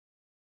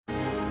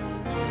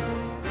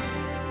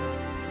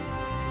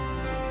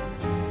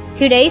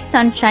Today's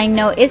Sunshine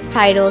Note is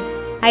titled,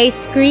 I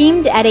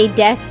Screamed at a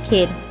Deaf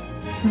Kid.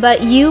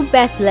 But you,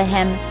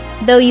 Bethlehem,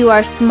 though you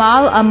are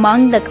small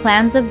among the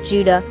clans of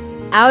Judah,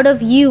 out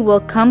of you will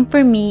come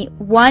for me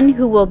one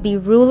who will be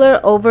ruler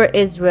over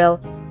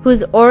Israel,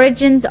 whose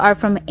origins are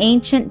from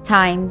ancient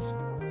times.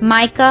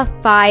 Micah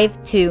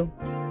 5:2.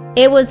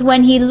 It was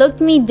when he looked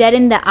me dead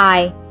in the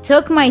eye,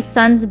 took my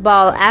son's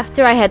ball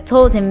after I had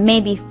told him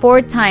maybe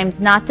 4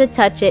 times not to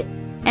touch it,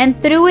 and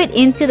threw it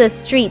into the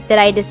street that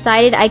I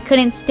decided I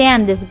couldn't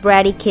stand this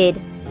bratty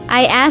kid.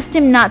 I asked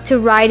him not to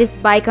ride his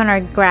bike on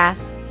our grass,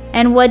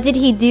 and what did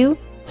he do?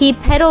 He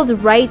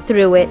pedaled right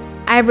through it.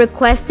 I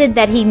requested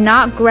that he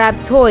not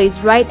grab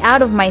toys right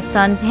out of my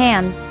son's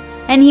hands,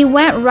 and he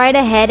went right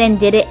ahead and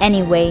did it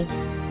anyway.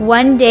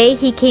 One day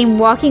he came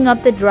walking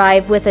up the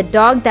drive with a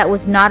dog that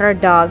was not our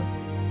dog.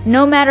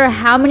 No matter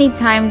how many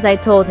times I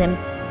told him,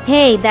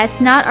 "Hey, that's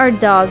not our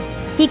dog,"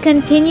 he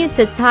continued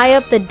to tie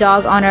up the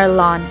dog on our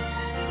lawn.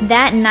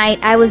 That night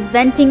I was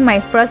venting my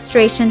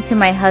frustration to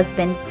my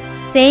husband,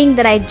 saying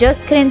that I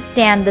just couldn't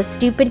stand the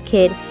stupid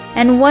kid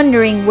and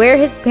wondering where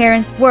his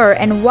parents were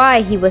and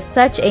why he was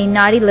such a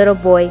naughty little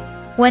boy,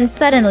 when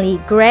suddenly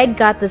Greg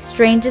got the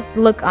strangest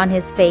look on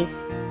his face.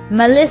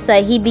 "Melissa,"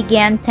 he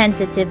began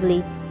tentatively,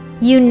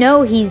 "you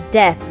know he's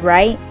deaf,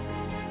 right?"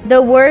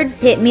 The words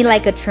hit me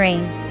like a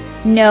train.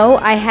 No,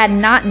 I had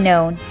not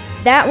known.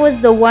 That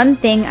was the one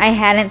thing I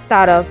hadn't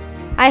thought of.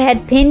 I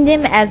had pinned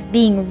him as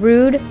being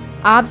rude,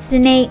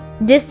 obstinate,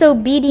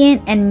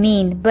 disobedient, and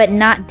mean, but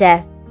not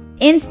deaf.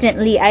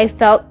 Instantly I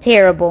felt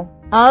terrible.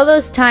 All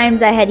those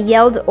times I had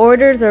yelled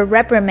orders or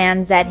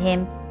reprimands at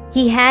him,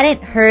 he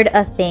hadn't heard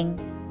a thing.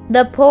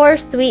 The poor,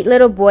 sweet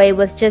little boy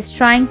was just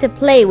trying to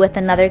play with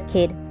another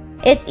kid.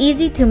 It's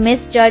easy to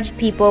misjudge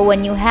people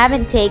when you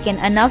haven't taken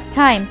enough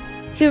time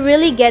to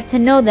really get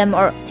to know them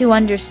or to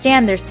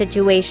understand their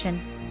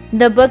situation.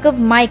 The book of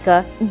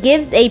Micah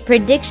gives a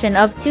prediction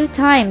of 2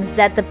 times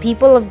that the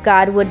people of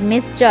God would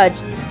misjudge,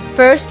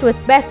 first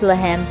with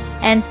Bethlehem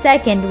and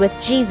second with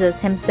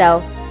Jesus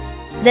himself.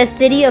 The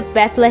city of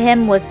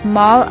Bethlehem was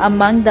small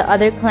among the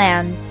other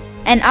clans,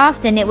 and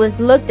often it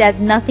was looked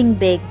as nothing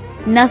big,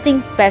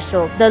 nothing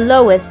special, the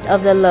lowest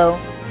of the low.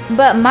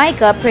 But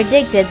Micah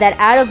predicted that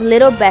out of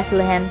little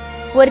Bethlehem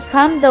would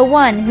come the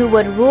one who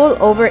would rule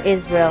over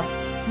Israel.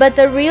 But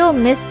the real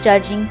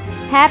misjudging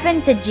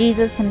happened to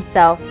Jesus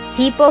himself.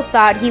 People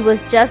thought he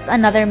was just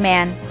another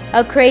man,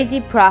 a crazy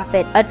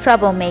prophet, a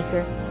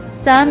troublemaker.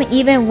 Some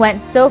even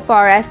went so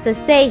far as to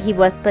say he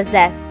was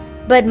possessed.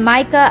 But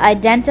Micah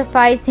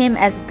identifies him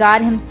as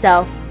God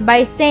himself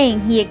by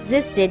saying he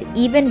existed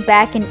even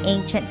back in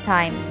ancient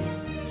times.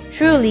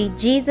 Truly,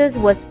 Jesus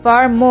was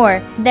far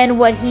more than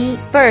what he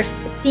first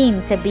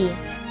seemed to be.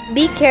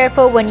 Be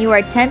careful when you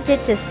are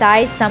tempted to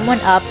size someone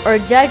up or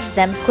judge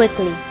them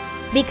quickly,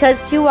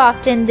 because too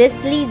often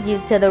this leads you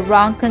to the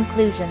wrong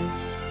conclusions.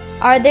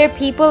 Are there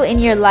people in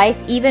your life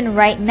even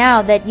right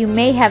now that you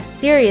may have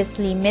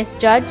seriously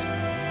misjudged?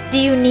 Do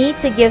you need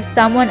to give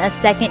someone a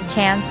second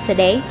chance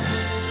today?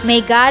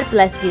 May God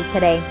bless you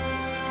today.